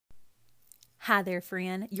Hi there,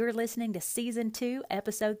 friend. You're listening to Season 2,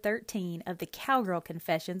 Episode 13 of the Cowgirl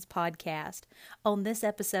Confessions podcast. On this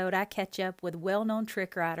episode, I catch up with well-known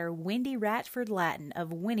trick rider Wendy Ratchford Lattin of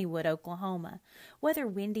Wynnewood, Oklahoma. Whether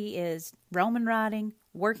Wendy is Roman riding,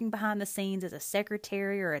 working behind the scenes as a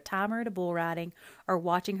secretary or a timer at a bull riding, or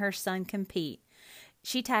watching her son compete,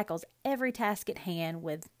 she tackles every task at hand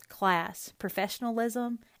with class,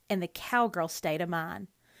 professionalism, and the cowgirl state of mind.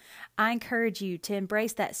 I encourage you to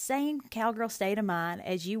embrace that same cowgirl state of mind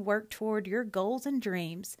as you work toward your goals and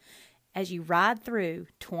dreams as you ride through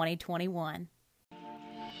 2021.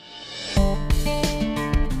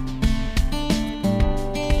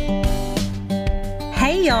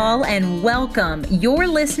 Hey y'all, and welcome. You're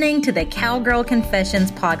listening to the Cowgirl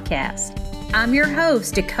Confessions podcast. I'm your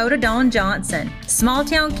host, Dakota Dawn Johnson,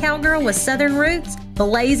 small-town cowgirl with Southern roots,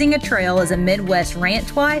 blazing a trail as a Midwest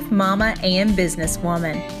ranch wife, mama, and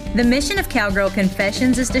businesswoman. The mission of Cowgirl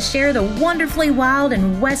Confessions is to share the wonderfully wild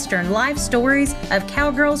and Western life stories of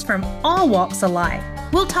cowgirls from all walks of life.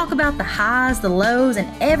 We'll talk about the highs, the lows,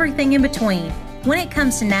 and everything in between when it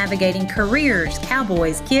comes to navigating careers,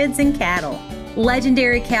 cowboys, kids, and cattle.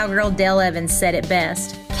 Legendary cowgirl Dale Evans said it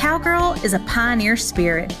best: "Cowgirl is a pioneer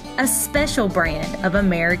spirit, a special brand of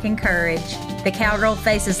American courage. The cowgirl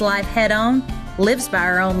faces life head-on, lives by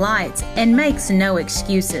her own lights, and makes no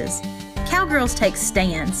excuses." Cowgirls take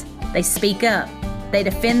stands. They speak up. They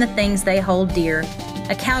defend the things they hold dear.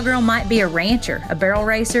 A cowgirl might be a rancher, a barrel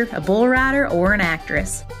racer, a bull rider, or an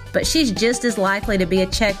actress, but she's just as likely to be a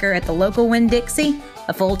checker at the local Winn-Dixie,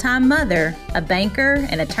 a full-time mother, a banker,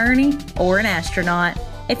 an attorney, or an astronaut.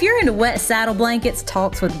 If you're into wet saddle blankets,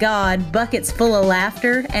 talks with God, buckets full of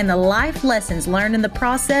laughter, and the life lessons learned in the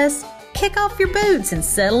process, kick off your boots and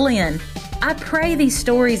settle in. I pray these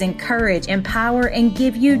stories encourage, empower, and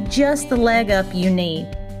give you just the leg up you need.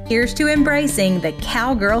 Here's to embracing the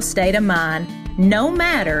cowgirl state of mind, no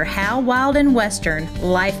matter how wild and Western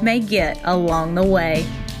life may get along the way.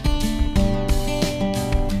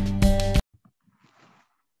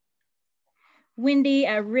 Wendy,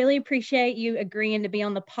 I really appreciate you agreeing to be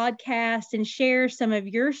on the podcast and share some of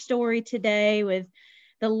your story today with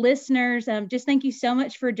the listeners. Just thank you so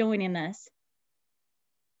much for joining us.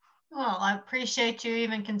 Well, I appreciate you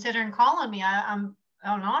even considering calling me. I'm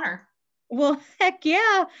an honor. Well, heck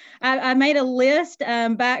yeah. I made a list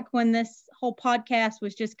back when this whole podcast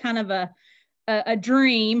was just kind of a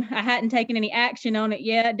dream. I hadn't taken any action on it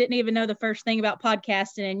yet. Didn't even know the first thing about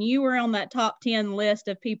podcasting. And you were on that top 10 list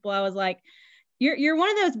of people. I was like, you're one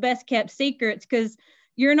of those best kept secrets, because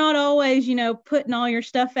you're not always, putting all your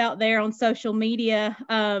stuff out there on social media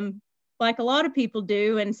like a lot of people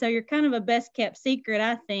do. And so you're kind of a best kept secret,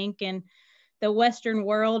 I think, in the Western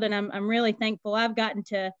world. And I'm really thankful I've gotten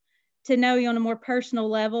to know you on a more personal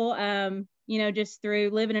level, just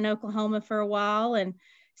through living in Oklahoma for a while. And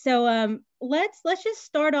so let's just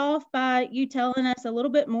start off by you telling us a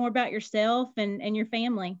little bit more about yourself and your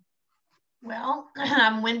family. Well,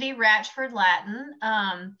 I'm Wendy Ratchford Lattin.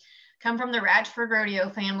 Come from the Ratchford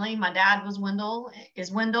rodeo family. My dad is Wendell,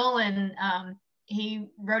 and he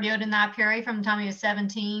rodeoed in the Iperi from the time he was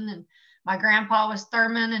 17. And my grandpa was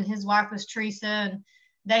Thurman, and his wife was Teresa. And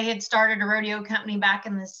they had started a rodeo company back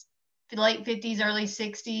in the late 50s, early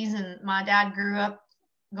 60s. And my dad grew up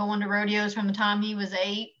going to rodeos from the time he was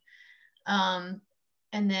 8. And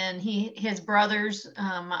then his brothers,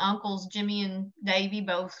 my uncles, Jimmy and Davy,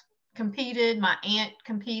 both competed. My aunt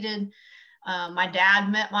competed. My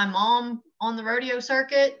dad met my mom on the rodeo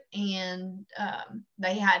circuit, and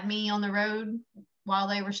they had me on the road while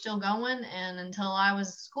they were still going. And until I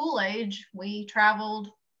was school age, we traveled,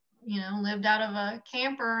 lived out of a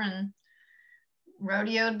camper and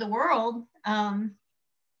rodeoed the world. And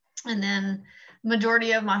then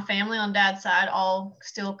majority of my family on dad's side all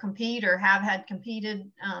still compete or have had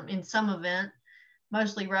competed in some event,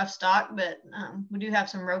 mostly rough stock, but we do have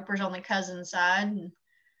some ropers on the cousin side. And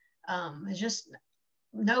it's just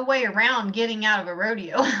no way around getting out of a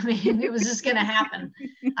rodeo. I mean, it was just going to happen.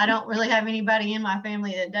 I don't really have anybody in my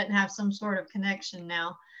family that doesn't have some sort of connection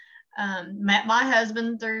now. Met my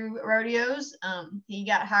husband through rodeos. He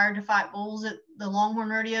got hired to fight bulls at the Longhorn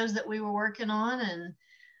rodeos that we were working on,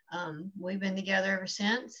 and we've been together ever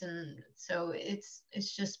since. And so it's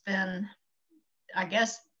just been, I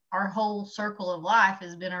guess, our whole circle of life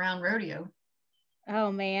has been around rodeo.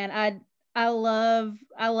 Oh man, I love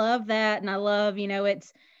that. And I love,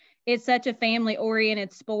 it's such a family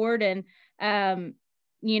oriented sport. And,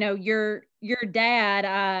 your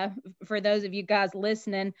dad, for those of you guys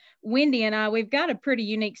listening, Wendy and I, we've got a pretty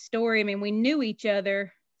unique story. I mean, we knew each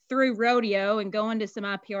other through rodeo and going to some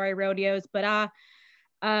IPRA rodeos, but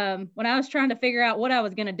when I was trying to figure out what I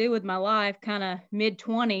was going to do with my life, kind of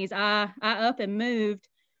mid-20s, I up and moved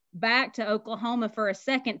back to Oklahoma for a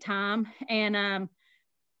second time. And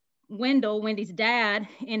Wendy's dad,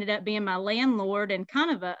 ended up being my landlord, and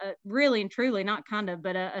kind of a really and truly, not kind of,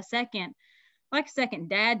 but a second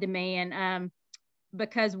dad to me. And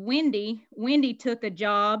because Wendy took a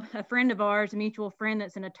job, a friend of ours, a mutual friend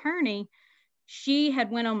that's an attorney, she had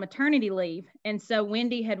went on maternity leave. And so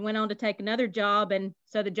Wendy had went on to take another job. And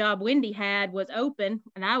so the job Wendy had was open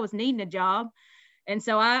and I was needing a job. And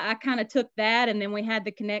so I kind of took that. And then we had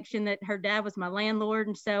the connection that her dad was my landlord.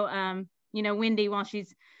 And so, Wendy, while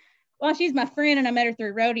she's my friend and I met her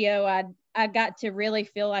through rodeo, I got to really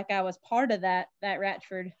feel like I was part of that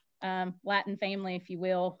Ratchford Latin family, if you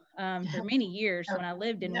will, for many years when I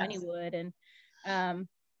lived in Wynnewood. And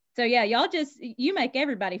so, yeah, you make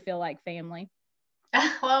everybody feel like family.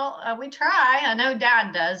 Well, we try. I know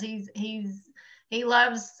Dad does. He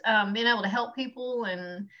loves being able to help people,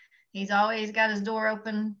 and he's always got his door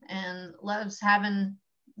open and loves having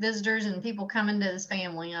visitors and people coming to his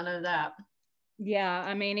family. I know that. Yeah,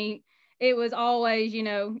 I mean, it was always,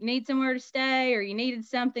 you need somewhere to stay or you needed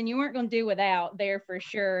something, you weren't going to do without there for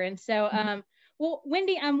sure. And so, well,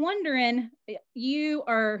 Wendy, I'm wondering, you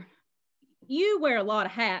wear a lot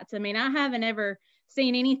of hats. I mean, I haven't ever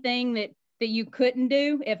seen anything that you couldn't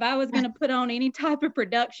do. If I was going to put on any type of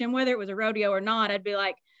production, whether it was a rodeo or not, I'd be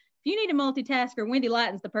like, if you need a multitasker, Wendy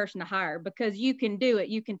Latton's the person to hire, because you can do it.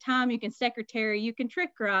 You can time, you can secretary, you can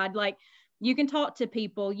trick ride, like you can talk to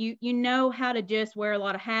people, you know how to just wear a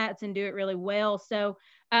lot of hats and do it really well. So,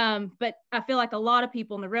 but I feel like a lot of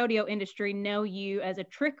people in the rodeo industry know you as a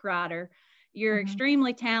trick rider. You're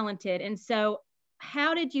extremely talented. And so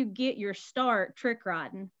how did you get your start trick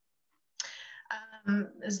riding?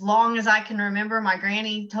 As long as I can remember, my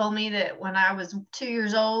granny told me that when I was 2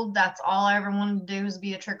 years old, that's all I ever wanted to do was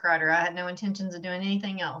be a trick rider. I had no intentions of doing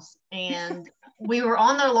anything else. And we were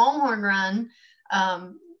on the Longhorn run,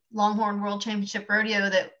 Longhorn World Championship Rodeo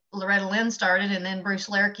that Loretta Lynn started, and then Bruce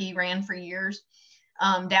Lerke ran for years.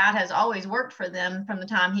 Dad has always worked for them from the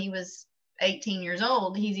time he was 18 years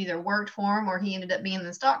old. He's either worked for them or he ended up being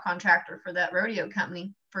the stock contractor for that rodeo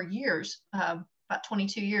company for years. About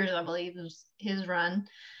 22 years, I believe, was his run.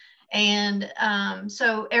 And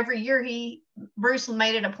so every year Bruce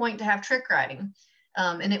made it a point to have trick riding.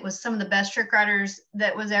 And it was some of the best trick riders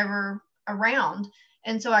that was ever around.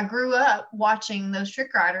 And so I grew up watching those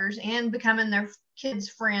trick riders and becoming their kids'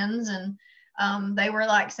 friends. And they were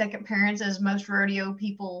like second parents, as most rodeo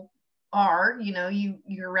people are.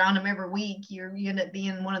 You're around them every week. You end up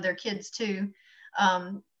being one of their kids too.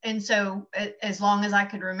 And so as long as I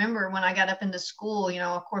could remember, when I got up into school,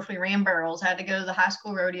 of course we ran barrels, had to go to the high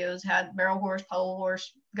school rodeos, had barrel horse, pole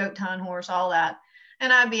horse, goat tying horse, all that.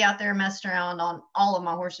 And I'd be out there messing around on all of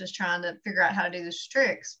my horses trying to figure out how to do those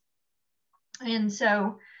tricks. And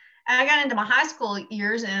so I got into my high school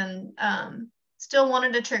years and still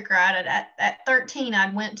wanted to trick ride. At 13, I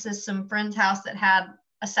went to some friend's house that had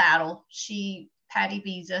a saddle. Patty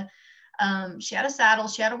Visa. She had a saddle.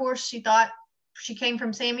 She had a horse. She thought, she came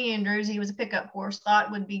from Sammy Andrews. He was a pickup horse, thought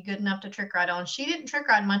would be good enough to trick ride on. She didn't trick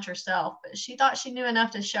ride much herself, but she thought she knew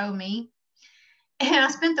enough to show me. And I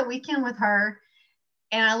spent the weekend with her.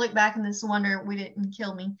 And I look back and this wonder we didn't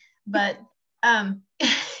kill me. But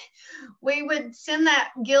we would send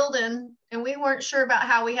that Gildan, and we weren't sure about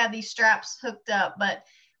how we had these straps hooked up, but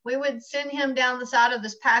we would send him down the side of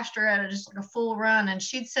this pasture at just like a full run. And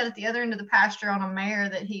she'd sit at the other end of the pasture on a mare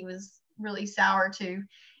that he was really sour to.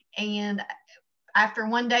 And after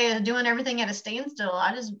one day of doing everything at a standstill,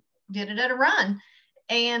 I just did it at a run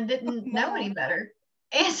and didn't know any better.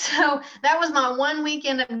 And so that was my one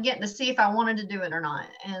weekend of getting to see if I wanted to do it or not.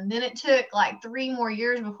 And then it took like 3 more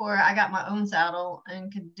years before I got my own saddle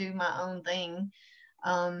and could do my own thing.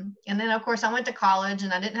 And then of course I went to college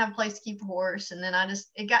and I didn't have a place to keep a horse. And then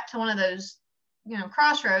it got to one of those,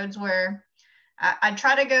 crossroads where I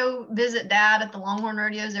try to go visit Dad at the Longhorn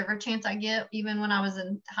rodeos every chance I get. Even when I was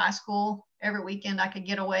in high school, every weekend I could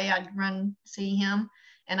get away, I'd run see him,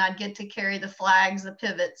 and I'd get to carry the flags, the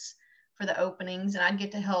pivots for the openings, and I'd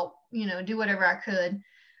get to help, do whatever I could.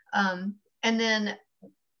 And then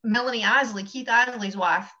Melanie Isley, Keith Isley's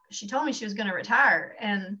wife, she told me she was going to retire.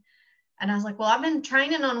 And I was like, well, I've been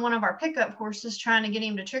training on one of our pickup horses, trying to get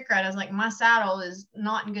him to trick ride. I was like, my saddle is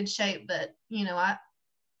not in good shape, but,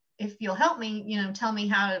 if you'll help me, tell me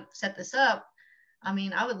how to set this up. I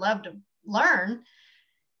mean, I would love to learn.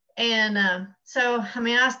 And so,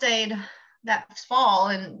 I stayed that fall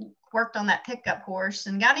and worked on that pickup horse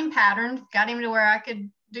and got him patterned, got him to where I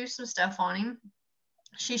could do some stuff on him.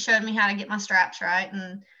 She showed me how to get my straps right.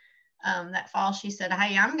 And that fall, she said,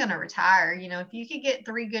 hey, I'm going to retire. You know, if you could get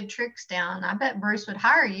 3 good tricks down, I bet Bruce would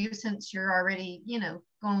hire you since you're already, you know,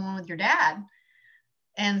 going on with your dad.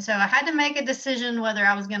 And so I had to make a decision whether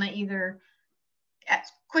I was going to either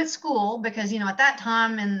quit school, because, you know, at that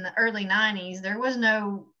time in the early 90s, there was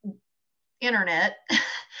no internet.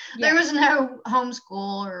 There was no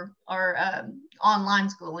homeschool or online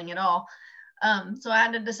schooling at all. So I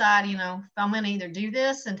had to decide, you know, if I'm going to either do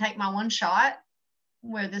this and take my one shot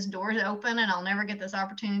where this door is open and I'll never get this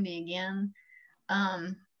opportunity again,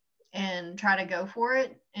 and try to go for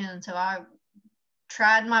it. And so I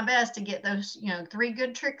tried my best to get those, you know, 3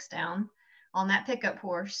 good tricks down on that pickup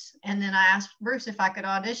horse. And then I asked Bruce if I could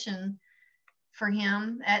audition for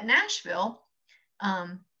him at Nashville.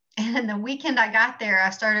 And the weekend I got there, I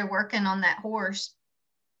started working on that horse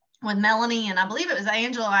with Melanie, and I believe it was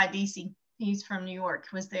Angelo Idisi. He's from New York,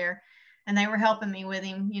 was there. And they were helping me with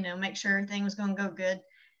him, you know, make sure everything was going to go good.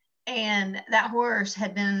 And that horse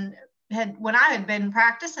when I had been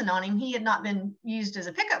practicing on him, he had not been used as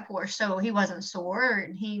a pickup horse. So he wasn't sore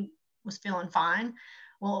and he was feeling fine.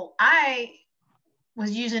 Well, I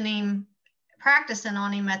was practicing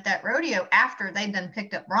on him at that rodeo after they'd done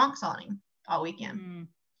picked up broncs on him all weekend,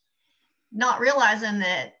 not realizing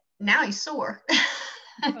that now he's sore.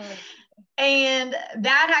 And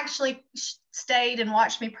Dad actually stayed and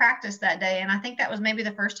watched me practice that day. And I think that was maybe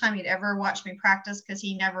the first time he'd ever watched me practice, because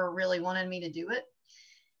he never really wanted me to do it.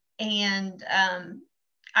 And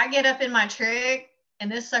I get up in my trick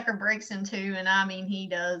and this sucker breaks in 2, and I mean, he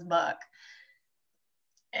does buck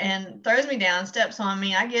and throws me down, steps on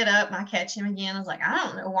me. I get up and I catch him again. I was like, I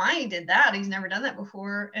don't know why he did that. He's never done that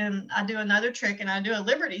before. And I do another trick and I do a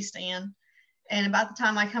liberty stand. And about the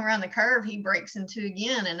time I come around the curve, he breaks in 2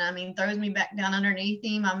 again. And I mean, throws me back down underneath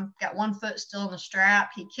him. I've got 1 foot still in the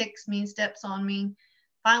strap. He kicks me, steps on me.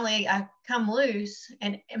 Finally, I come loose,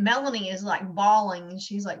 and Melanie is like bawling. And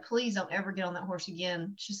she's like, please don't ever get on that horse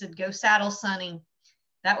again. She said, go saddle Sonny.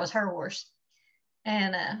 That was her horse.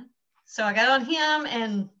 And so I got on him,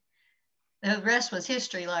 and the rest was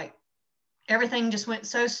history. Like, everything just went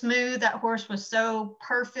so smooth. That horse was so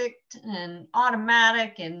perfect and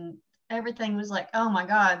automatic, and everything was like, oh my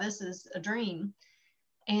God, this is a dream.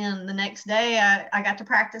 And the next day I got to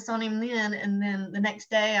practice on him then. And then the next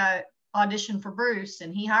day I auditioned for Bruce,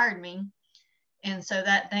 and he hired me. And so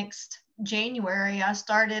that next January, I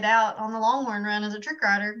started out on the Longhorn Run as a trick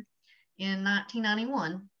rider in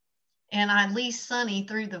 1991. And I leased Sonny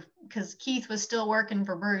because Keith was still working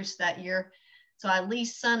for Bruce that year. So I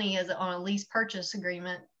leased Sonny on a lease purchase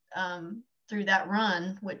agreement through that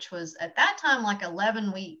run, which was at that time like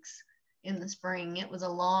 11 weeks in the spring. It was a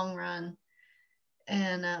long run.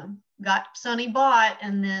 And got Sonny bought.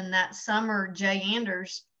 And then that summer, Jay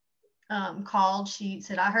Anders called. She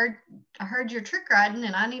said, I heard you're trick riding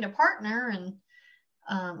and I need a partner. And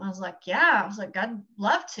I was like, yeah. I was like, I'd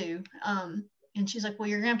love to. And she's like, well,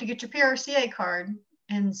 you're gonna have to get your PRCA card.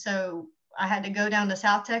 And so I had to go down to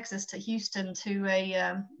South Texas to Houston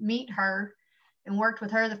to meet her, and worked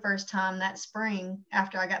with her the first time that spring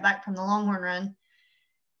after I got back from the Longhorn Run,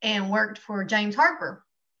 and worked for James Harper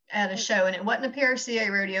at a show. And it wasn't a PRCA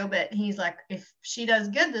rodeo, but he's like, if she does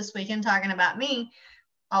good this weekend, talking about me,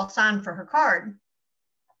 I'll sign for her card.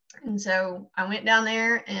 And so I went down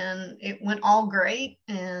there, and it went all great.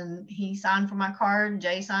 And he signed for my card.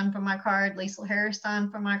 Jay signed for my card. Liesl Harris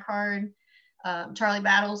signed for my card. Charlie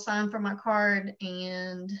Battles signed for my card,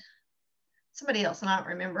 and somebody else, and I don't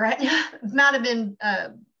remember right now.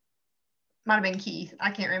 Might have been Keith. I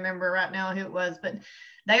can't remember right now who it was, but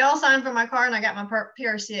they all signed for my card, and I got my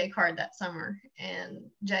PRCA card that summer. And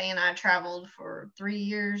Jay and I traveled for 2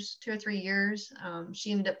 or 3 years.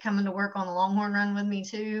 She ended up coming to work on the Longhorn Run with me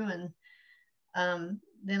too. And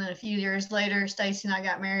then a few years later, Stacy and I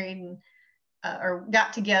got married, and or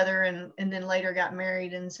got together, and then later got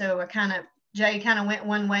married. And so Jay kind of went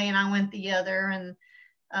one way and I went the other, and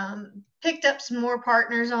picked up some more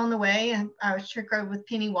partners on the way. I was trick rode with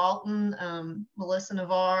Penny Walton, Melissa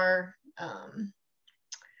Navarre,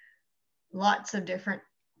 lots of different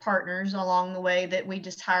partners along the way that we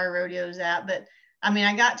just hire rodeos at. But I mean,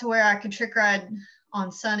 I got to where I could trick ride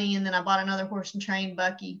on Sonny, and then I bought another horse and trained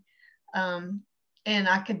Bucky. And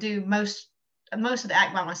I could do most of the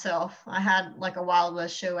act by myself. I had like a Wild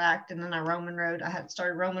West show act, and then I Roman rode. I had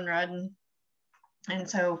started Roman riding. And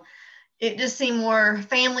so it just seemed more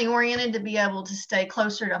family oriented to be able to stay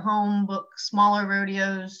closer to home, book smaller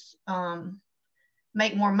rodeos,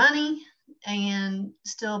 make more money, and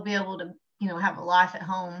still be able to, have a life at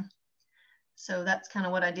home. So that's kind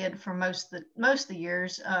of what I did for most of the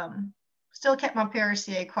years. Still kept my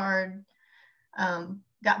PRCA card,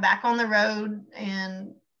 got back on the road,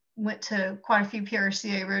 and went to quite a few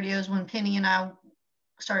PRCA rodeos when Penny and I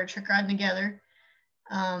started trick riding together.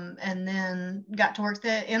 And then got to work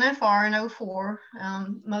the NFR in 2004,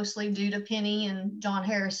 mostly due to Penny and John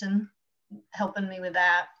Harrison helping me with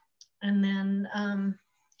that. And then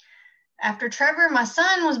after Trevor, my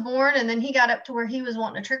son, was born, and then he got up to where he was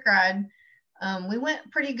wanting to trick ride, we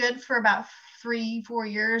went pretty good for about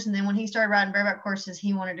 3-4 years. And then when he started riding bareback horses,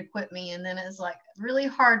 he wanted to quit me. And then it's like really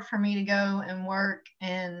hard for me to go and work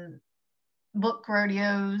and book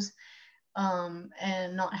rodeos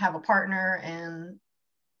and not have a partner and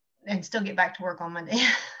still get back to work on Monday.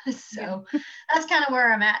 So that's kind of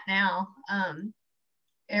where I'm at now.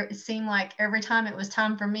 It seemed like every time it was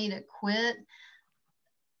time for me to quit,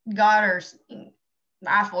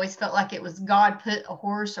 I've always felt like it was God put a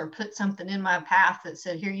horse or put something in my path that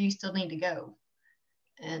said, here, you still need to go.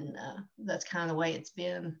 And that's kind of the way it's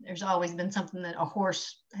been. There's always been something that a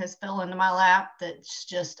horse has fell into my lap that's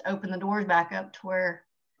just opened the doors back up to where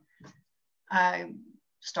I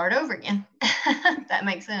start over again. If that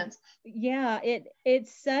makes sense. Yeah,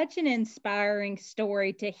 it's such an inspiring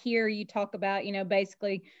story to hear you talk about,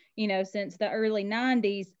 basically, since the early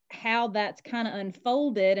 90s, how that's kind of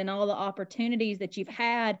unfolded and all the opportunities that you've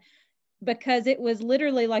had, because it was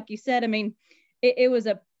literally, like you said, I mean, it was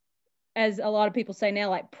as a lot of people say now,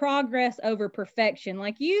 like progress over perfection.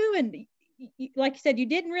 Like like you said, you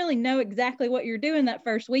didn't really know exactly what you're doing that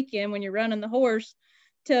first weekend when you're running the horse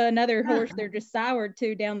to another horse they're just soured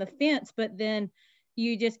to down the fence, but then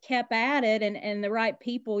you just kept at it, and the right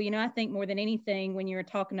people, I think more than anything, when you were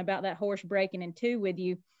talking about that horse breaking in two with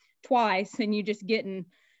you twice and you just getting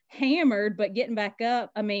hammered but getting back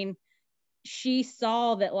up, I mean, she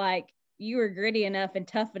saw that like you were gritty enough and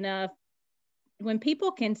tough enough. When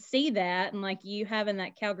people can see that, and like you having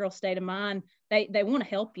that cowgirl state of mind, they want to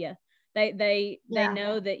help you. They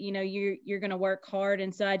know that, you're going to work hard.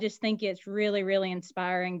 And so I just think it's really, really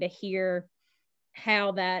inspiring to hear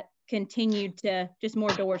how that continued to just more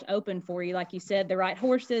doors open for you. Like you said, the right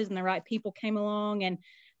horses and the right people came along. And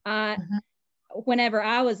whenever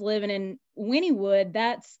I was living in Wynnewood,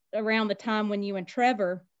 that's around the time when you and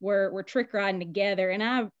Trevor were trick riding together.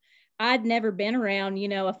 And I'd never been around,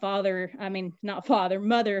 mother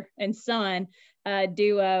and son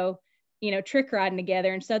duo, trick riding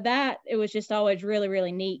together. And so it was just always really,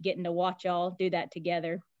 really neat getting to watch y'all do that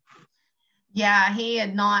together. Yeah, he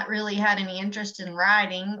had not really had any interest in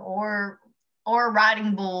riding or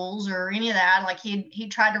riding bulls or any of that. Like he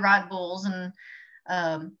tried to ride bulls, and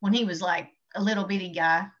when he was like a little bitty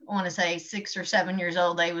guy, I want to say 6 or 7 years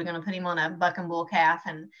old, they were going to put him on a bucking bull calf,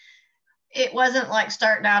 and it wasn't like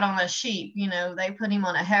starting out on a sheep. They put him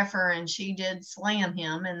on a heifer, and she did slam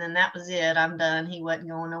him, and then that was it. I'm done. He wasn't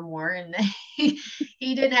going no more, and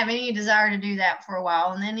he didn't have any desire to do that for a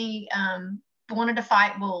while. And then he wanted to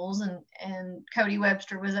fight bulls, and Cody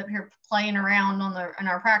Webster was up here playing around in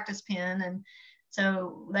our practice pen, and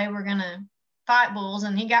so they were gonna fight bulls,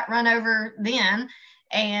 and he got run over then,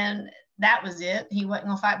 and that was it. He wasn't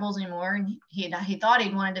gonna fight bulls anymore, and he thought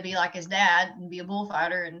he'd wanted to be like his dad and be a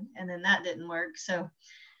bullfighter, and then that didn't work. So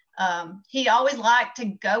he always liked to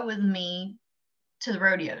go with me to the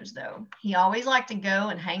rodeos, though. He always liked to go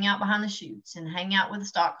and hang out behind the chutes and hang out with the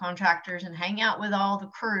stock contractors and hang out with all the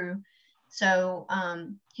crew. So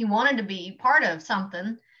he wanted to be part of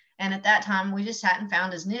something. And at that time, we just hadn't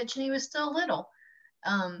found his niche, and he was still little.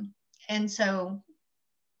 And so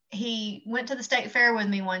he went to the state fair with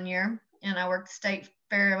me one year, and I worked the state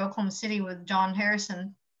fair of Oklahoma City with John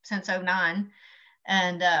Harrison since 2009.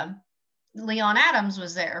 And Leon Adams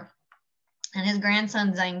was there, and his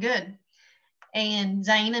grandson, Zane Good. And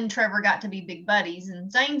Zane and Trevor got to be big buddies. And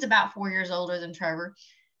Zane's about 4 years older than Trevor.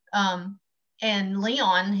 And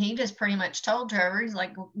Leon, he just pretty much told Trevor, he's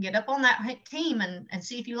like, get up on that team and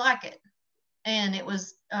see if you like it. And it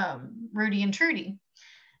was Rudy and Trudy,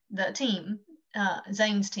 the team,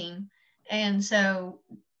 Zane's team. And so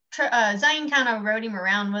Zane kind of rode him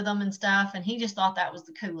around with them and stuff, and he just thought that was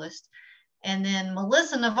the coolest. And then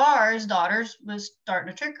Melissa Navarre's daughters was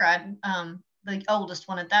starting to trick ride, the oldest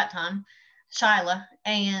one at that time, Shyla,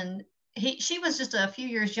 and she was just a few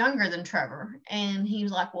years younger than Trevor. And he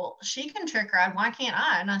was like, well, she can trick ride, why can't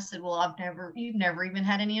I? And I said, well, you've never even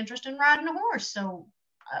had any interest in riding a horse, so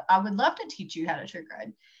I would love to teach you how to trick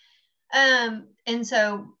ride. And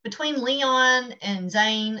so between Leon and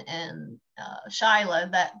Zane and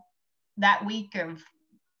Shyla, that week of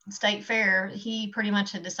state fair, he pretty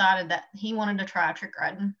much had decided that he wanted to try trick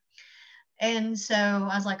riding. And so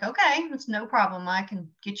I was like, okay, it's no problem. I can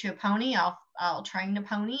get you a pony. I'll train a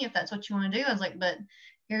pony if that's what you want to do. I was like, but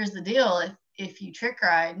here's the deal. if you trick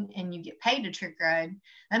ride and you get paid to trick ride,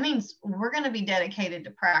 that means we're going to be dedicated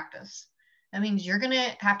to practice. That means you're going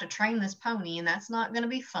to have to train this pony, and that's not going to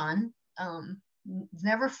be fun. It's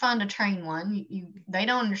never fun to train one. They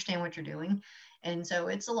don't understand what you're doing. And so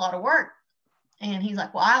it's a lot of work. And he's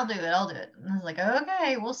like, well, I'll do it. And I was like,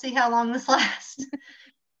 okay, we'll see how long this lasts.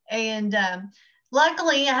 And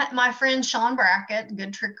luckily, my friend Sean Brackett,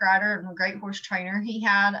 good trick rider and a great horse trainer, he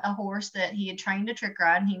had a horse that he had trained to trick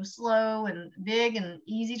ride, and he was slow and big and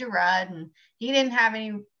easy to ride, and he didn't have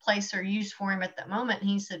any place or use for him at that moment. And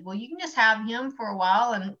he said, well, you can just have him for a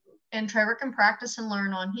while, and Trevor can practice and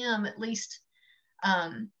learn on him. At least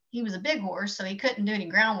he was a big horse, so he couldn't do any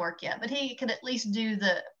groundwork yet, but he could at least do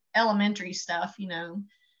the elementary stuff,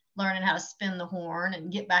 learning how to spin the horn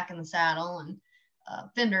and get back in the saddle, and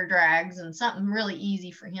fender drags, and something really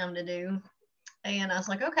easy for him to do. And I was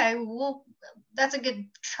like, okay, well, that's a good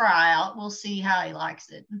tryout. We'll see how he likes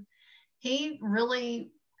it. He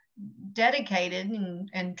really dedicated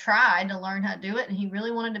and tried to learn how to do it, and he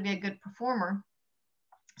really wanted to be a good performer.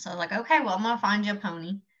 So I was like, okay, well, I'm gonna find you a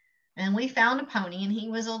pony. And we found a pony, and he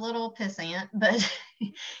was a little pissant, but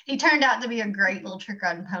he turned out to be a great little trick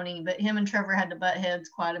riding pony. But him and Trevor had to butt heads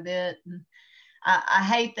quite a bit. And I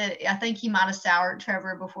hate that. I think he might have soured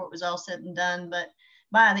Trevor before it was all said and done. But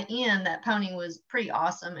by the end, that pony was pretty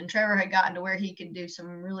awesome. And Trevor had gotten to where he could do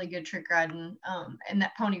some really good trick riding. And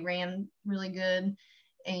that pony ran really good.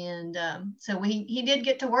 And so he did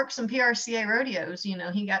get to work some PRCA rodeos.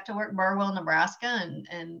 He got to work Burwell, Nebraska,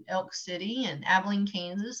 and Elk City and Abilene,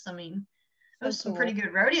 Kansas. I mean, those some pretty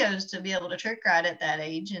good rodeos to be able to trick ride at that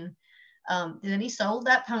age. And then he sold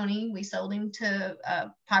that pony. We sold him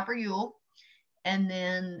to Piper Ewell, and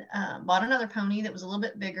then bought another pony that was a little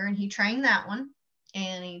bit bigger, and he trained that one.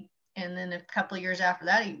 And then a couple of years after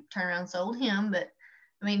that, he turned around and sold him. But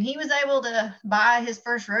I mean, he was able to buy his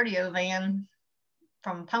first rodeo van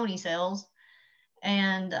from pony sales.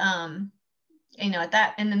 And at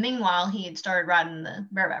that, in the meanwhile, he had started riding the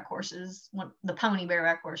bareback horses, the pony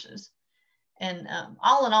bareback horses. And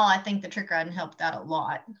all in all, I think the trick riding helped out a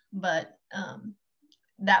lot. But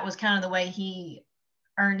that was kind of the way he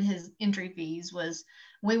earned his entry fees. Was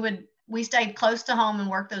we stayed close to home and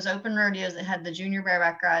worked those open rodeos that had the junior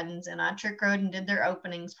bareback ridings, and I trick rode and did their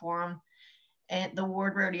openings for them at the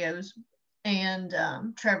Ward rodeos. And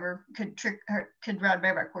Trevor could ride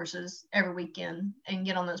bareback horses every weekend and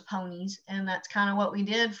get on those ponies. And that's kind of what we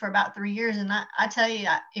did for about 3 years. And I tell you,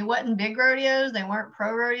 it wasn't big rodeos. They weren't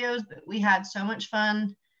pro rodeos, but we had so much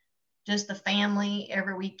fun, just the family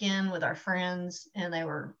every weekend with our friends. And they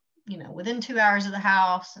were, within 2 hours of the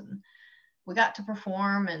house, and we got to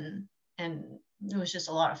perform, and it was just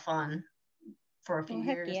a lot of fun for a few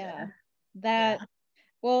years. Yeah.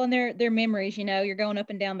 Well, and they're memories, you're going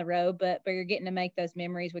up and down the road, but you're getting to make those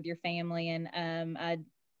memories with your family. And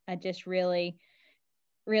I just really,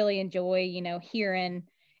 really enjoy, hearing.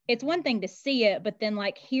 It's one thing to see it, but then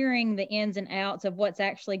like hearing the ins and outs of what's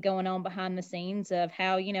actually going on behind the scenes of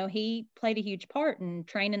how, he played a huge part in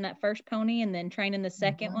training that first pony and then training the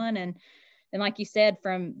second one. And like you said,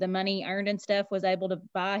 from the money earned and stuff, was able to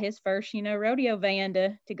buy his first, rodeo van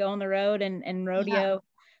to go on the road and rodeo.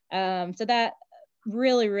 Yeah. So that,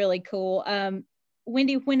 really, really cool.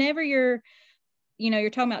 Wendy, whenever you're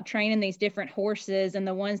talking about training these different horses and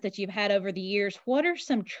the ones that you've had over the years, what are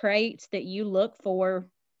some traits that you look for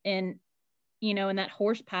in that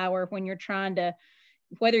horsepower when you're trying to,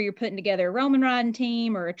 whether you're putting together a Roman riding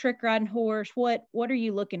team or a trick riding horse, what are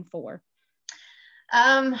you looking for?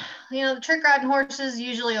 The trick riding horses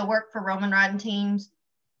usually will work for Roman riding teams,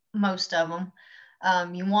 most of them.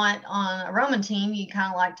 You want on a Roman team, you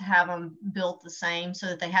kind of like to have them built the same so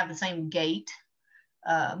that they have the same gait.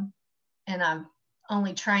 And I've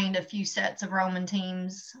only trained a few sets of Roman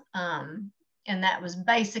teams. And that was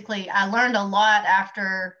basically, I learned a lot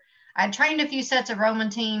after I trained a few sets of Roman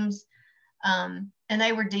teams, and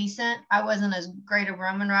they were decent. I wasn't as great a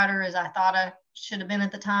Roman rider as I thought I should have been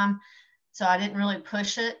at the time, so I didn't really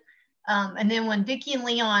push it. And then when Vicki and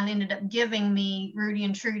Leon ended up giving me Rudy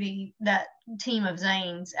and Trudy, that team of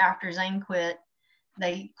Zane's, after Zane quit,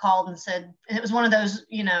 they called and said, and it was one of those,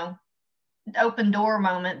 open door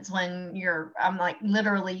moments when I'm like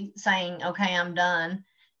literally saying, okay, I'm done.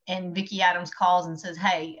 And Vicki Adams calls and says,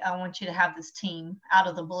 hey, I want you to have this team out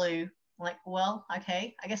of the blue. I'm like, well,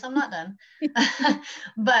 okay, I guess I'm not done.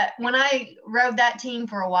 But when I rode that team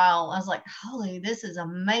for a while, I was like, holy, this is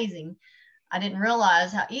amazing. I didn't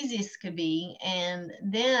realize how easy this could be. And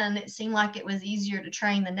then it seemed like it was easier to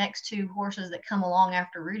train the next two horses that come along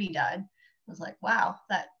after Rudy died. I was like, wow,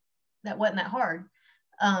 that wasn't that hard.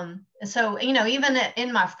 So, even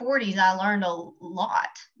in my 40s, I learned a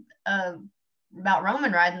lot. about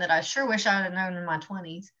Roman riding that I sure wish I would have known in my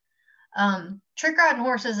 20s. Trick riding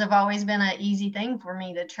horses have always been an easy thing for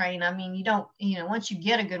me to train. I mean, you don't, once you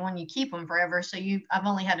get a good one, you keep them forever. So I've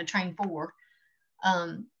only had to train 4.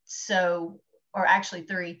 Or actually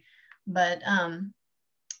 3, but I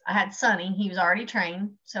had Sonny, he was already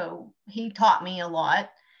trained, so he taught me a lot.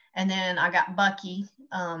 And then I got Bucky,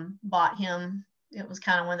 bought him. It was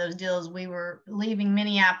kind of one of those deals. We were leaving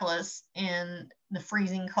Minneapolis in the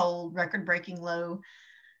freezing cold, record-breaking low.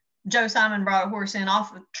 Joe Simon brought a horse in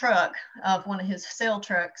off a truck of one of his sale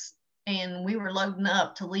trucks, and we were loading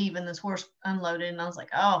up to leave, and this horse unloaded, and I was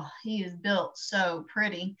like, oh, he is built so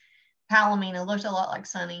pretty. Palomino looked a lot like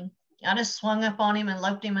Sonny. I just swung up on him and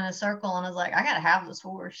loped him in a circle, and I was like, I got to have this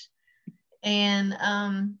horse. And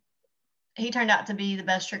he turned out to be the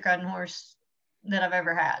best trick riding horse that I've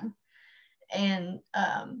ever had. And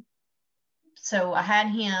so I had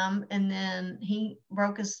him, and then he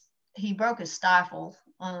broke his stifle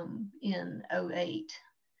in 08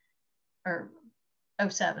 or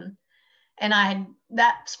 07. And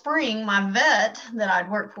that spring, my vet that I'd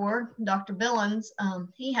worked for, Dr. Billings,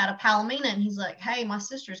 he had a Palomino, and he's like, hey, my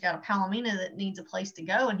sister's got a Palomino that needs a place to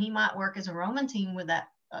go, and he might work as a Roman team with that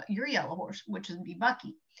your yellow horse, which would be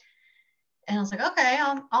Bucky. And I was like, okay,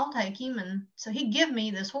 I'll take him. And so he gave me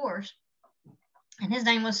this horse, and his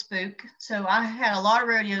name was Spook. So I had a lot of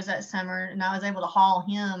rodeos that summer, and I was able to haul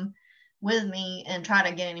him with me and try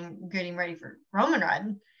to get him ready for Roman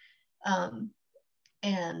riding.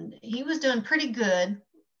 And he was doing pretty good.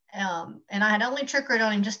 And I had only trick ridden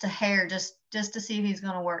on him just a hair, just to see if he's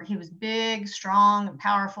going to work. He was big, strong, and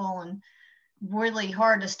powerful, and really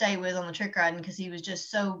hard to stay with on the trick riding because he was just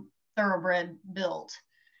so thoroughbred built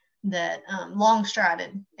that long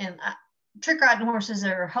strided. And trick riding horses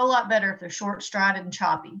are a whole lot better if they're short strided and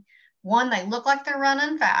choppy. 1, they look like they're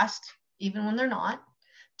running fast, even when they're not.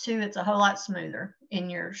 2, it's a whole lot smoother in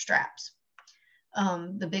your straps.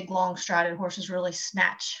 The big long strided horses really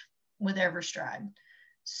snatch with every stride.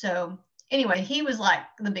 So anyway, he was like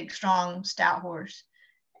the big, strong, stout horse.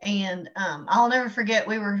 And I'll never forget,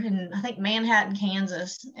 we were in, I think, Manhattan,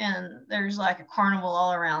 Kansas, and there's like a carnival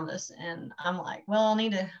all around us. And I'm like, well, I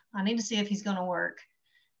need to see if he's going to work.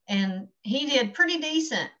 And he did pretty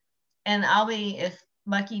decent. And if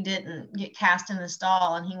Bucky didn't get cast in the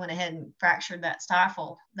stall, and he went ahead and fractured that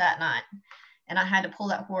stifle that night. And I had to pull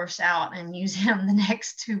that horse out and use him the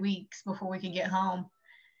next 2 weeks before we could get home.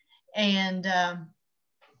 And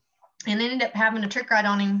ended up having a trick ride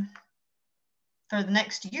on him for the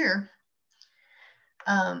next year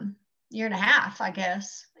and a half, I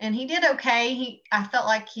guess. And he did okay. I felt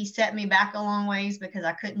like he set me back a long ways because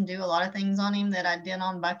I couldn't do a lot of things on him that I did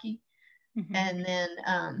on Bucky. Mm-hmm. And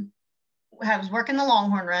then I was working the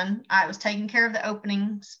Longhorn run. I was taking care of the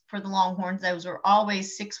openings for the Longhorns. Those were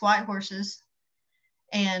always 6 white horses.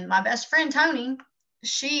 And my best friend, Tony,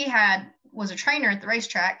 she was a trainer at the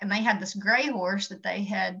racetrack, and they had this gray horse that they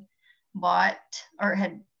had bought or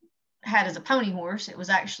had as a pony horse. It was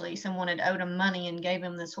actually someone had owed him money and gave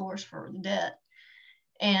him this horse for the debt.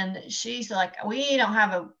 And she's like, we don't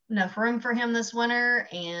have enough room for him this winter,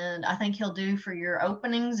 and I think he'll do for your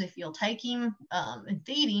openings if you'll take him and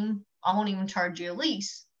feed him. I won't even charge you a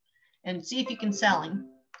lease, and see if you can sell him.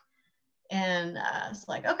 And it's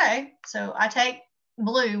like, okay. So I take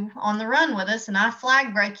Blue on the run with us, and I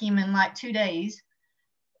flag break him in like 2 days.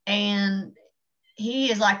 And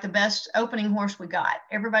he is like the best opening horse we got.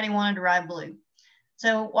 Everybody wanted to ride Blue.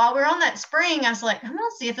 So while we were on that spring, I was like, I'm going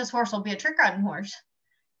to see if this horse will be a trick riding horse.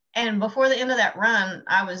 And before the end of that run,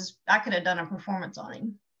 I could have done a performance on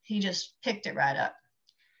him. He just picked it right up.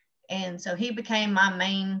 And so he became my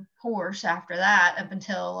main horse after that, up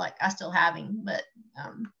until like I still have him. But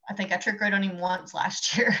I think I trick rode on him once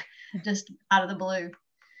last year, just out of the blue.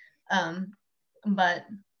 But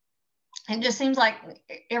it just seems like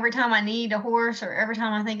every time I need a horse, or every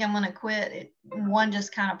time I think I'm going to quit, one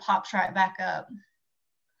just kind of pops right back up.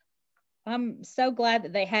 I'm so glad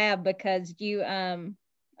that they have, because you,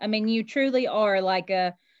 you truly are like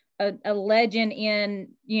a legend in,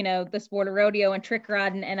 the sport of rodeo and trick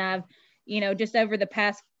riding. And I've, just over the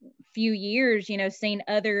past few years, seen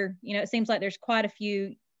other, it seems like there's quite a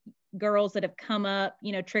few girls that have come up,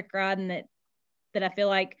 trick riding that I feel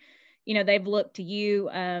like, they've looked to you,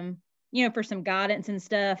 for some guidance and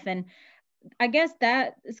stuff. And I guess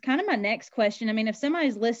that is kind of my next question. I mean, if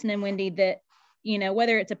somebody's listening, Wendy, that,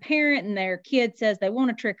 whether it's a parent and their kid says they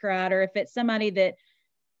want a trick ride, or if it's somebody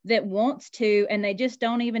that wants to, and they just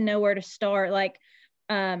don't even know where to start, like,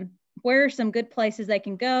 where are some good places they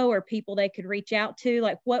can go, or people they could reach out to?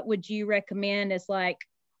 Like, what would you recommend as like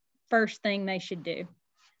first thing they should do?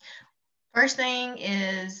 First thing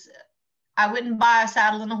is, I wouldn't buy a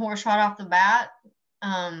saddle and a horse right off the bat.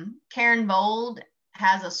 Karen Bold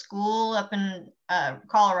has a school up in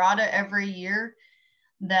Colorado every year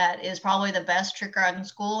that is probably the best trick riding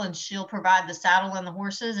school, and she'll provide the saddle and the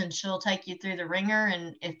horses, and she'll take you through the ringer.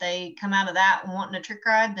 And if they come out of that wanting a trick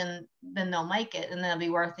ride, then they'll make it, and they'll be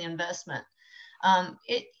worth the investment.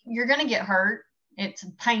 You're going to get hurt. It's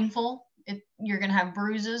painful. You're going to have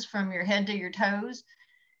bruises from your head to your toes,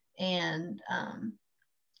 and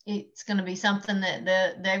it's going to be something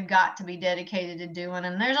that they've got to be dedicated to doing.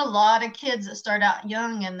 And there's a lot of kids that start out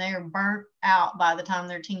young and they're burnt out by the time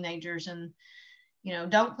they're teenagers. And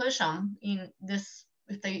don't push them. If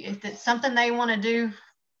it's something they want to do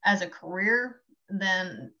as a career,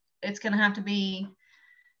 then it's going to have to be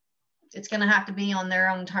on their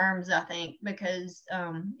own terms, I think, because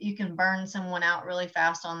you can burn someone out really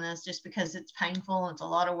fast on this just because it's painful. It's a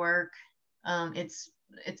lot of work.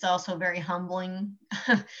 It's also very humbling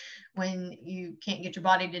when you can't get your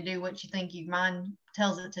body to do what you think your mind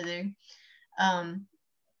tells it to do.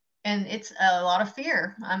 And it's a lot of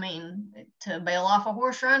fear. I mean, to bail off a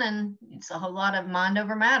horse running, it's a whole lot of mind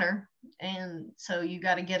over matter. And so you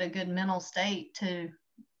got to get a good mental state to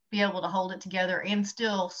be able to hold it together and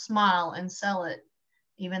still smile and sell it,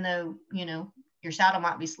 even though, your saddle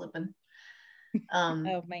might be slipping.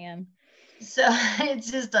 Oh man. So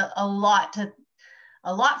it's just a lot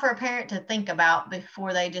for a parent to think about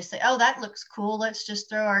before they just say, oh, that looks cool, let's just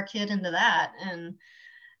throw our kid into that. And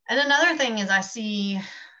another thing is I see,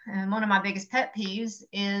 and one of my biggest pet peeves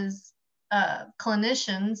is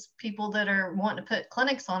clinicians, people that are wanting to put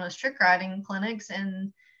clinics on as trick riding clinics,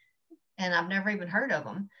 and I've never even heard of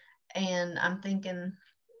them. And I'm thinking,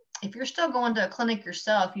 if you're still going to a clinic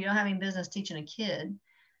yourself, you don't have any business teaching a kid.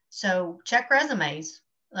 So check resumes.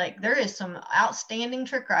 Like, there is some outstanding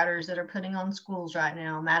trick riders that are putting on schools right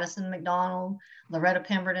now. Madison McDonald, Loretta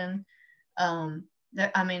Pemberton. Some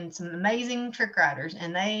amazing trick riders,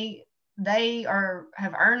 and they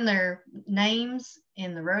have earned their names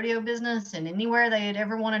in the rodeo business, and anywhere they had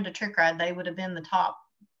ever wanted to trick ride, they would have been the top.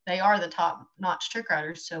 They are the top notch trick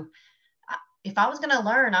riders. So if I was going to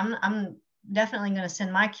learn, I'm definitely going to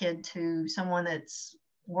send my kid to someone that's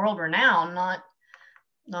world renowned,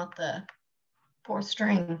 not the fourth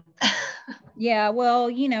string. Yeah, well,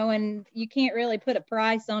 and you can't really put a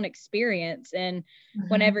price on experience. And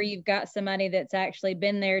whenever you've got somebody that's actually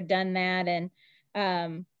been there, done that, and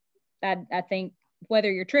I think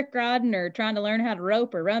whether you're trick riding or trying to learn how to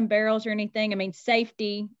rope or run barrels or anything, I mean,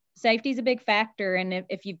 safety is a big factor. And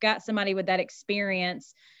if you've got somebody with that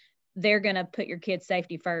experience, they're going to put your kid's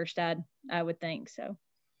safety first, I would think so.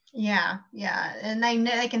 Yeah. And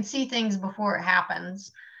they can see things before it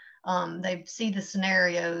happens. They see the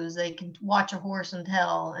scenarios, they can watch a horse and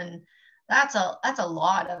tell, and that's a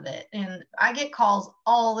lot of it. And I get calls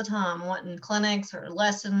all the time wanting clinics or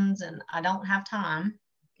lessons, and I don't have time.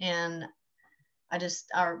 And I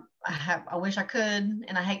wish I could,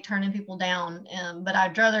 and I hate turning people down. But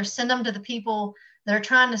I'd rather send them to the people that are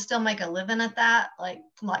trying to still make a living at that, like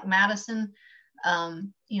Madison.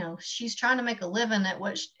 She's trying to make a living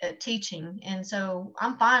at teaching, and so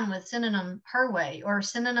I'm fine with sending them her way or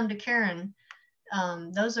sending them to Karen.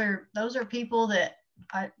 Those are people that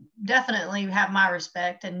I definitely have my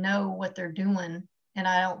respect and know what they're doing, and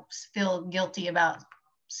I don't feel guilty about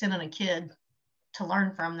sending a kid to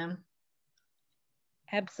learn from them.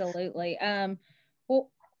 Absolutely.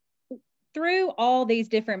 Well, through all these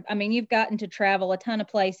different, you've gotten to travel a ton of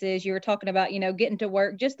places. You were talking about, getting to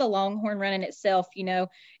work, just the Longhorn running itself,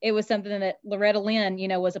 it was something that Loretta Lynn,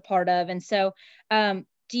 was a part of. And so,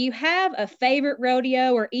 do you have a favorite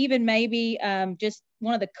rodeo, or even maybe just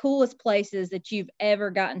one of the coolest places that you've ever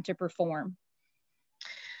gotten to perform?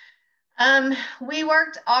 We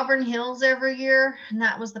worked Auburn Hills every year, and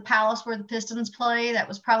that was the palace where the Pistons play. That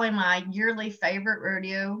was probably my yearly favorite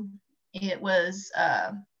rodeo. It was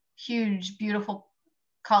huge, beautiful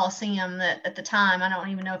Coliseum that at the time, I don't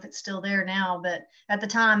even know if it's still there now, but at the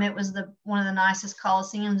time it was one of the nicest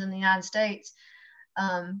Coliseums in the United States,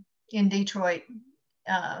 in Detroit.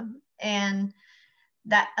 And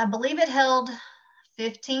that, I believe it held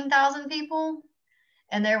 15,000 people.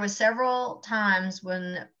 And there was several times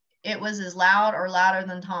when it was as loud or louder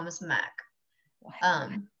than Thomas Mack.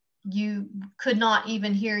 Wow. You could not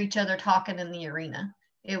even hear each other talking in the arena.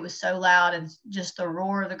 It was so loud, and just the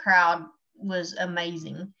roar of the crowd was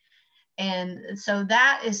amazing. And so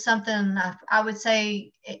that is something I would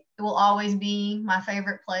say it will always be my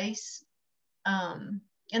favorite place. And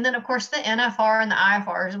then, of course, the NFR and the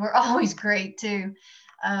IFRs were always great too.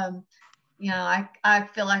 you know, I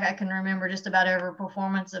feel like I can remember just about every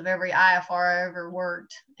performance of every IFR I ever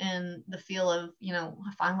worked, and the feel of, you know,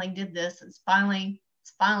 I finally did this. It's finally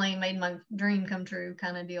made my dream come true,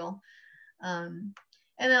 kind of deal. And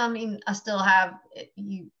I mean, I still have,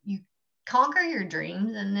 you conquer your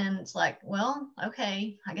dreams, and then it's like, well,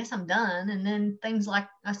 okay, I guess I'm done. And then things, like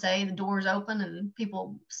I say, the doors open and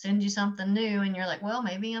people send you something new, and you're like, well,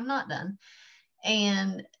 maybe I'm not done.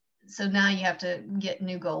 And so now you have to get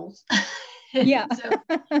new goals. Yeah.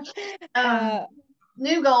 So,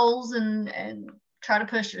 new goals, and try to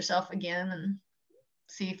push yourself again and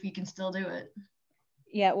see if you can still do it.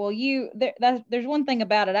 Yeah, well, there's one thing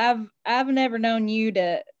about it. I've never known you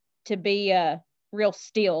to be real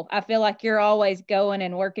still. I feel like you're always going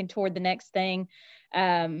and working toward the next thing,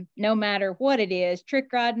 no matter what it is, trick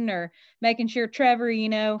riding or making sure Trevor, you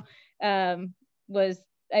know, was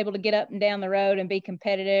able to get up and down the road and be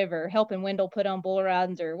competitive, or helping Wendell put on bull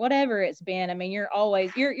ridings, or whatever it's been. I mean,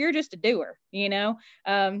 you're just a doer, you know.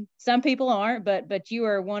 Some people aren't, but you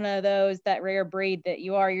are one of those, that rare breed that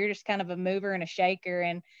you're just kind of a mover and a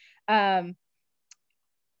shaker. And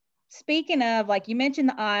speaking of, like you mentioned,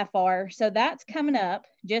 the IFR, so that's coming up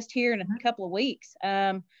just here in a couple of weeks.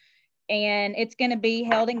 And it's going to be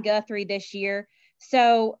held in Guthrie this year.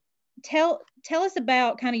 So tell us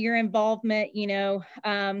about kind of your involvement, you know,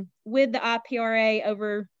 with the IPRA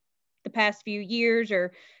over the past few years,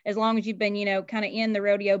 or as long as you've been, you know, kind of in the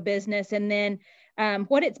rodeo business, and then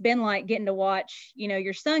what it's been like getting to watch, you know,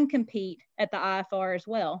 your son compete at the IFR as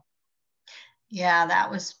well. Yeah, that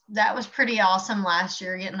was pretty awesome last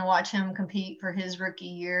year, getting to watch him compete for his rookie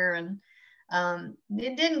year. And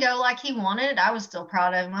it didn't go like he wanted. I was still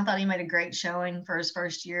proud of him. I thought he made a great showing for his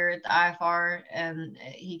first year at the IFR, and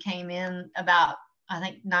he came in about, I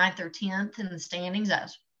think, 9th or 10th in the standings.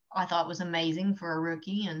 I thought was amazing for a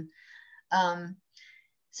rookie. And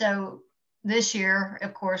so this year,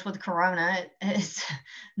 of course, with Corona, it's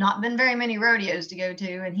not been very many rodeos to go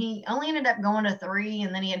to, and he only ended up going to 3,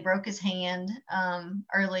 and then he had broke his hand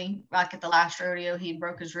early, like at the last rodeo. He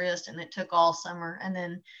broke his wrist, and it took all summer, and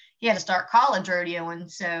then he had to start college rodeoing,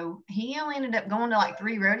 so he only ended up going to like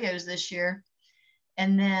 3 rodeos this year.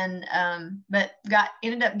 And then but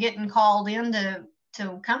ended up getting called in to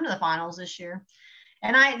come to the finals this year.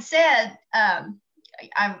 And I had said,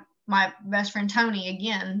 my best friend Tony,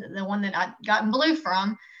 again, the one that I got in blue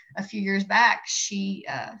from a few years back, she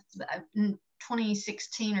in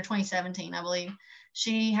 2016 or 2017, I believe,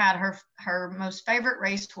 she had her most favorite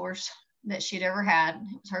racehorse that she'd ever had.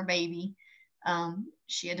 It was her baby.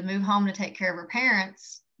 She had to move home to take care of her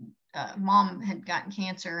parents. Mom had gotten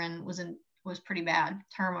cancer and was pretty bad,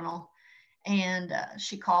 terminal. And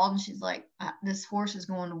she called, and she's like, this horse is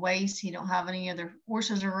going to waste. He don't have any other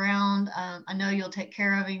horses around. I know you'll take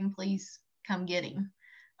care of him. Please come get him.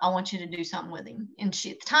 I want you to do something with him. And at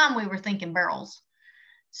the time, we were thinking barrels.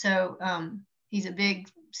 So he's a big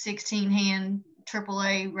 16-hand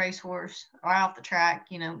AAA racehorse right off the track.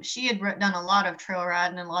 You know, she had done a lot of trail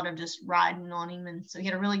riding and a lot of just riding on him, and so he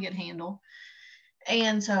had a really good handle.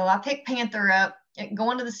 And so I picked Panther up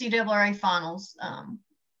going to the CWRA finals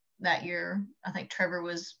that year. I think Trevor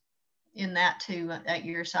was in that too that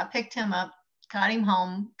year. So I picked him up, got him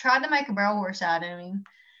home, tried to make a barrel horse out of him.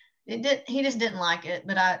 He just didn't like it,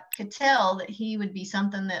 but I could tell that he would be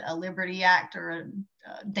something that a Liberty Act or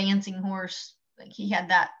a dancing horse, like he had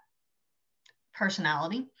that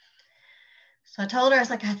personality. So I told her, I was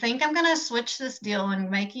like, I think I'm going to switch this deal and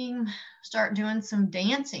make him start doing some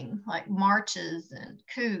dancing, like marches and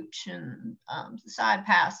cooch and side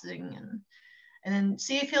passing, and then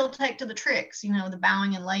see if he'll take to the tricks, you know, the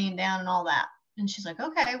bowing and laying down and all that. And she's like,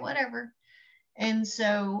 okay, whatever. And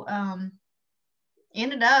so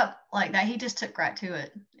ended up like that. He just took right to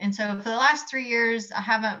it. And so for the last 3 years, I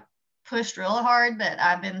haven't pushed real hard, but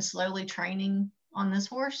I've been slowly training on this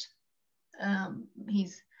horse.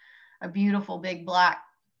 He's a beautiful big black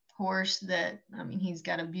horse that, I mean, he's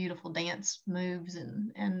got a beautiful dance moves,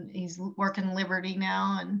 and he's working Liberty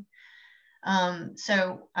now. And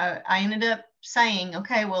so I ended up saying,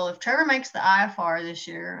 okay, well, if Trevor makes the IFR this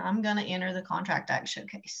year, I'm going to enter the Contract Act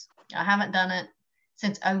Showcase. I haven't done it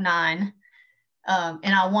since 2009.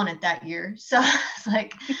 And I won it that year. So it's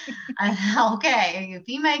like, okay, if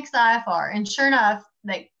he makes the IFR, and sure enough,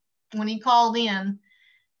 when he called in,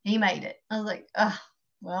 he made it. I was like, oh,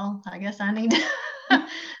 well, I guess I need to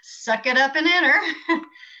suck it up and enter.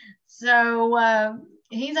 So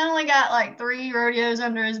he's only got like 3 rodeos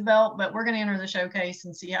under his belt, but we're going to enter the showcase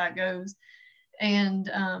and see how it goes. And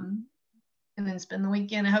then spend the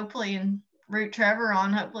weekend, hopefully, and root Trevor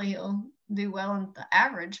on. Hopefully he'll do well in the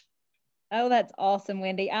average. Oh, that's awesome,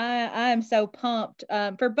 Wendy. I am so pumped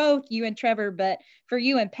for both you and Trevor, but for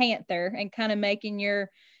you and Panther, and kind of making your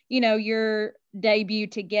debut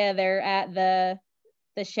together at the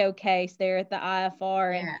showcase there at the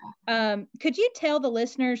IFR. Yeah. And could you tell the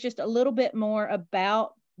listeners just a little bit more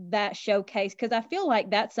about that showcase? Because I feel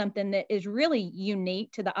like that's something that is really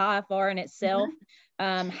unique to the IFR in itself,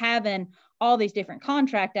 having all these different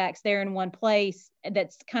contract acts there in one place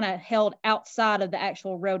that's kind of held outside of the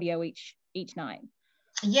actual rodeo each night.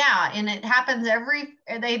 Yeah, and it happens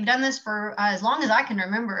they've done this for as long as I can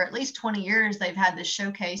remember, at least 20 years they've had this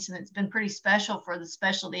showcase, and it's been pretty special for the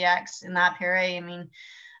specialty acts in the IPRA. I mean,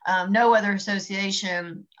 no other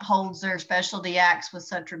association holds their specialty acts with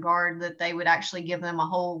such regard that they would actually give them a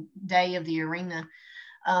whole day of the arena.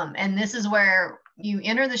 And this is where you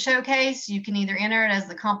enter the showcase. You can either enter it as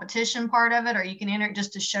the competition part of it, or you can enter it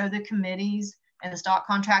just to show the committees and the stock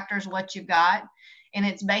contractors what you've got. And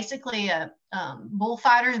it's basically a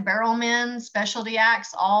bullfighters, barrelmen, specialty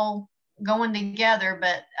acts all going together,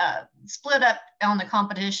 but split up on the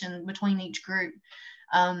competition between each group.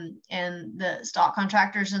 And the stock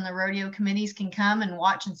contractors and the rodeo committees can come and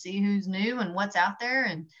watch and see who's new and what's out there.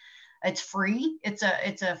 And it's free. It's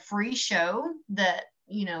a free show that,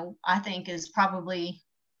 I think is probably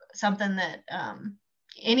something that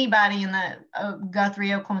anybody in the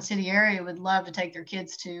Guthrie, Oklahoma City area would love to take their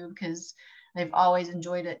kids to, because they've always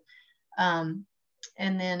enjoyed it. And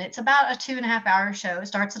then it's about a 2.5-hour show. It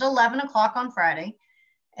starts at 11 o'clock on Friday.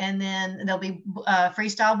 And then there'll be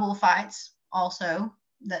freestyle bullfights also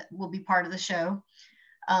that will be part of the show.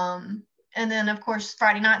 And then, of course,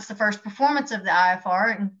 Friday night's the first performance of the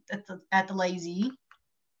IFR at the Lazy.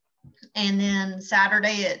 And then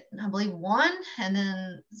Saturday at, I believe, 1, and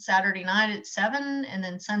then Saturday night at 7, and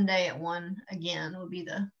then Sunday at 1 again will be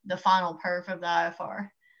the final perf of the IFR.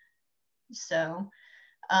 So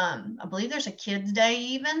I believe there's a kids' day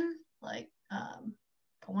even, like I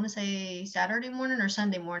want to say Saturday morning or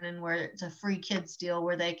Sunday morning, where it's a free kids deal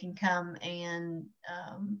where they can come and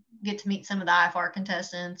get to meet some of the IFR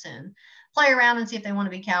contestants and play around and see if they want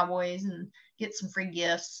to be cowboys and get some free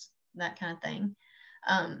gifts, that kind of thing.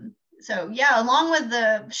 So yeah, along with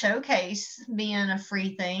the showcase being a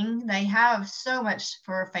free thing, they have so much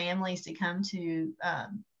for families to come to.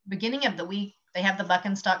 Beginning of the week, they have the buck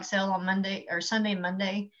and stock sale on Monday or Sunday and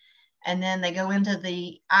Monday. And then they go into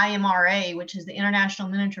the IMRA, which is the International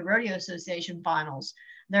Miniature Rodeo Association finals,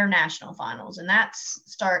 their national finals. And that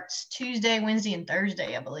starts Tuesday, Wednesday, and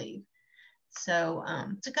Thursday, I believe. So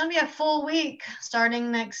it's going to be a full week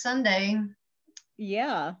starting next Sunday.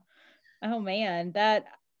 Yeah. Oh man, that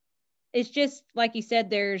it's just like you said,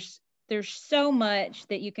 there's so much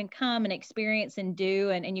that you can come and experience and do,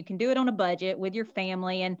 and you can do it on a budget with your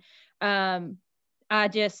family. And I'm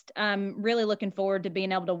really looking forward to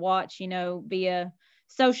being able to watch, via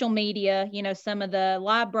social media, some of the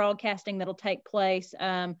live broadcasting that'll take place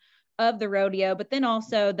of the rodeo, but then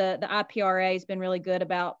also the IPRA has been really good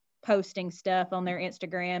about posting stuff on their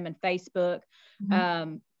Instagram and Facebook.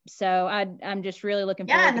 Mm-hmm. So I'm just really looking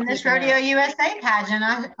forward to the Miss Rodeo USA pageant.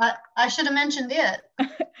 I should have mentioned it.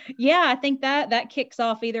 Yeah, I think that kicks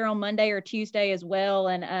off either on Monday or Tuesday as well.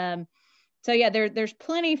 And so yeah, there's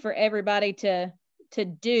plenty for everybody to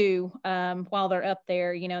do while they're up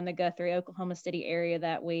there, in the Guthrie, Oklahoma City area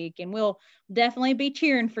that week. And we'll definitely be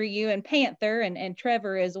cheering for you and Panther and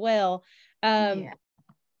Trevor as well. Yeah.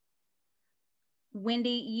 Wendy,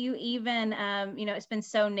 you even, it's been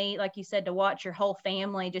so neat, like you said, to watch your whole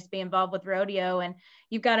family just be involved with rodeo. And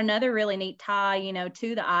you've got another really neat tie,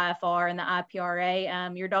 to the IFR and the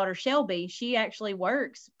IPRA. Your daughter, Shelby, she actually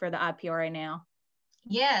works for the IPRA now.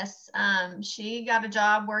 Yes. She got a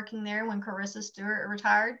job working there when Carissa Stewart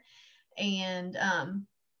retired. And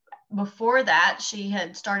before that, she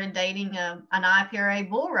had started dating an IPRA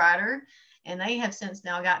bull rider. And they have since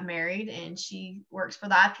now got married, and she works for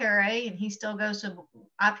the IPRA, and he still goes to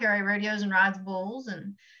IPRA rodeos and rides bulls.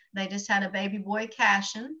 And they just had a baby boy,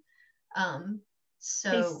 Cashin.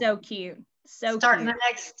 So he's so cute. So starting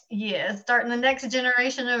cute. Starting the next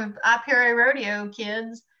generation of IPRA rodeo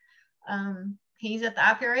kids. He's at the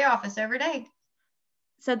IPRA office every day.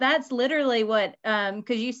 So that's literally what,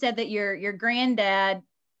 because you said that your granddad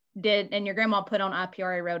did and your grandma put on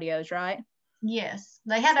IPRA rodeos, right? Yes,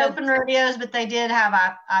 they had open rodeos, but they did have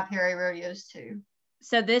IPRA rodeos too.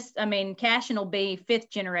 So Cashin will be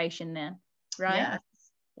 5th generation then, right? Yes.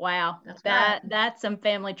 Wow, that's some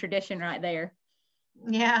family tradition right there.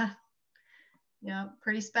 Yeah,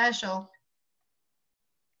 pretty special.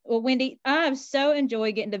 Well, Wendy, I've so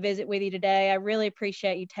enjoyed getting to visit with you today. I really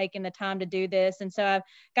appreciate you taking the time to do this. And so I've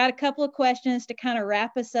got a couple of questions to kind of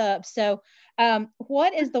wrap us up. So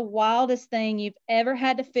what is the wildest thing you've ever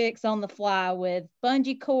had to fix on the fly with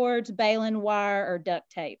bungee cords, baling wire, or duct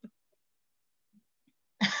tape?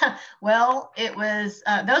 Well, it was,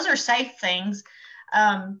 those are safe things.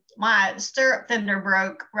 My stirrup fender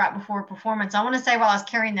broke right before performance. I want to say while I was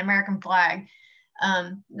carrying the American flag.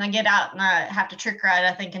 And I get out and I have to trick ride,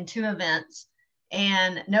 I think, in 2 events.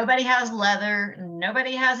 And nobody has leather,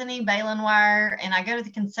 nobody has any baling wire. And I go to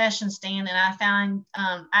the concession stand and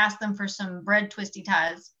I asked them for some bread twisty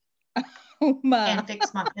ties and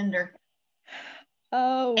fix my fender.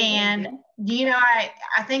 Oh, and you know,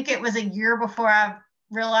 I think it was a year before I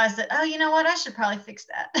realized that, oh, you know what, I should probably fix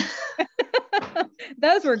that.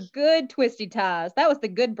 Those were good twisty ties. That was the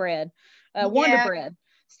good bread, Wonder Bread.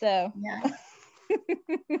 So yeah.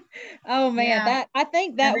 Oh man, I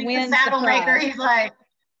think that wins the saddle maker. He's like,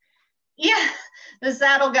 yeah, the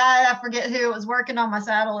saddle guy, I forget who was working on my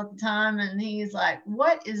saddle at the time, and he's like,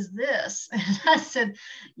 what is this? And I said,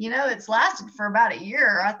 you know, it's lasted for about a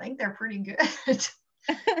year. I think they're pretty good.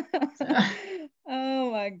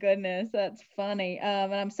 Oh my goodness, that's funny.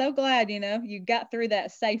 And I'm so glad, you know, you got through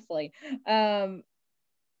that safely. Yeah.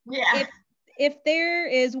 If there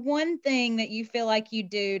is one thing that you feel like you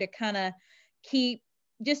do to kind of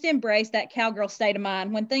just embrace that cowgirl state of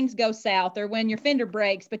mind when things go south or when your fender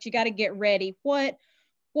breaks, but you got to get ready,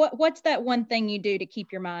 what's that one thing you do to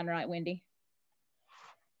keep your mind right, Wendy?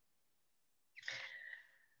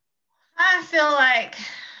 I feel like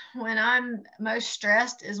when I'm most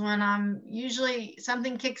stressed is when I'm usually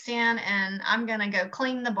something kicks in and I'm going to go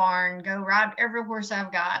clean the barn, go ride every horse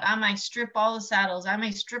I've got. I may strip all the saddles. I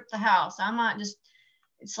may strip the house. I might just,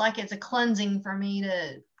 it's like it's a cleansing for me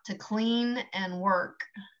to clean and work.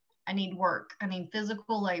 I need work. I need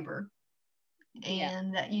physical labor.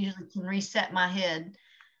 And that usually can reset my head.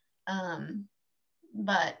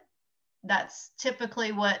 But that's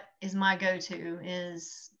typically what is my go-to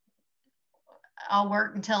is I'll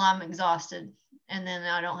work until I'm exhausted and then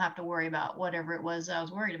I don't have to worry about whatever it was I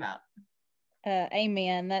was worried about.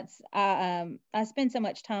 Amen. That's, I spend so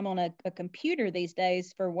much time on a computer these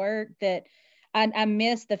days for work that I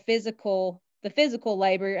miss the physical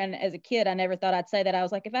labor. And as a kid, I never thought I'd say that. I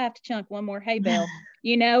was like, if I have to chunk one more hay bale,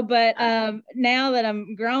 you know, but now that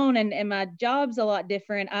I'm grown and my job's a lot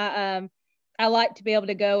different, I like to be able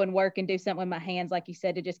to go and work and do something with my hands, like you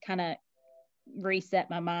said, to just kind of reset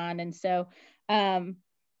my mind. And so, I can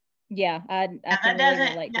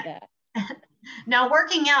really relate to that. Now,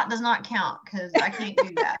 working out does not count because I can't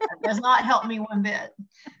do that. It does not help me one bit.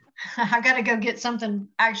 I got to go get something,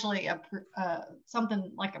 actually,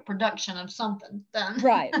 something like a production of something done.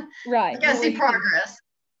 Right. I got to see progress.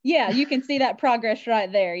 You can see that progress right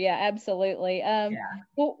there. Yeah, absolutely.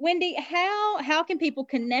 Well, Wendy, how can people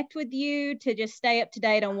connect with you to just stay up to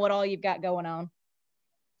date on what all you've got going on?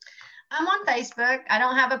 I'm on Facebook. I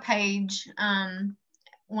don't have a page.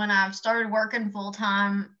 When I started working full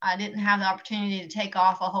time, I didn't have the opportunity to take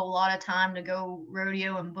off a whole lot of time to go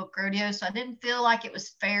rodeo and book rodeo. So I didn't feel like it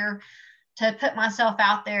was fair to put myself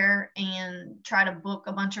out there and try to book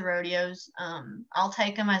a bunch of rodeos. I'll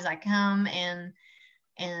take them as I come.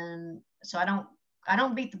 And so I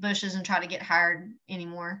don't beat the bushes and try to get hired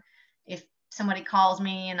anymore. If somebody calls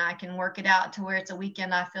me and I can work it out to where it's a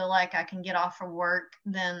weekend, I feel like I can get off from work,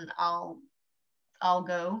 then I'll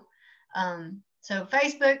go. So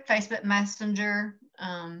Facebook Messenger.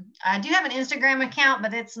 I do have an Instagram account,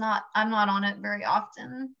 but I'm not on it very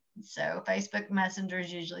often. So Facebook Messenger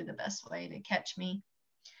is usually the best way to catch me.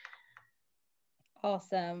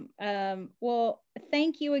 Awesome. Well,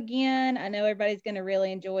 thank you again. I know everybody's going to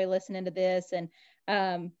really enjoy listening to this, and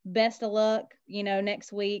best of luck,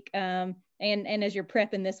 next week. And as you're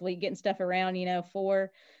prepping this week, getting stuff around,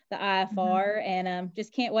 for the IFR, and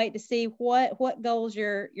just can't wait to see what goals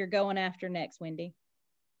you're going after next, Wendy.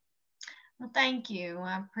 Well, thank you.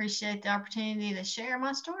 I appreciate the opportunity to share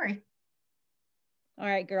my story. All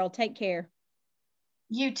right, girl, take care.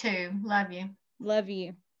 You too. Love you. Love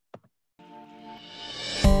you.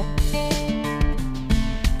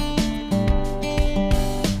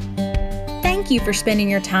 Thank you for spending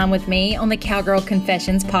your time with me on the Cowgirl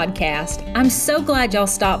Confessions podcast. I'm so glad y'all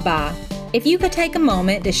stopped by. If you could take a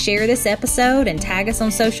moment to share this episode and tag us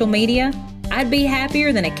on social media, I'd be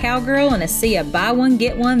happier than a cowgirl in a sea of buy one,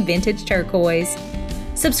 get one vintage turquoise.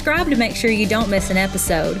 Subscribe to make sure you don't miss an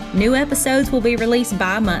episode. New episodes will be released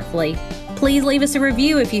bi-monthly. Please leave us a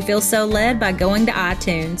review if you feel so led by going to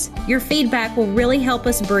iTunes. Your feedback will really help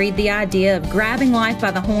us breed the idea of grabbing life by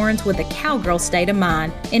the horns with a cowgirl state of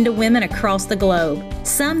mind into women across the globe.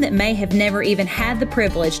 Some that may have never even had the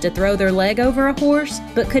privilege to throw their leg over a horse,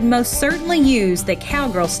 but could most certainly use the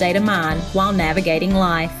cowgirl state of mind while navigating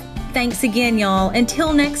life. Thanks again, y'all.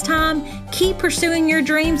 Until next time, keep pursuing your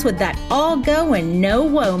dreams with that all go and no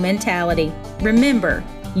woe mentality. Remember,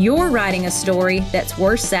 you're writing a story that's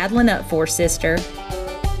worth saddling up for, sister.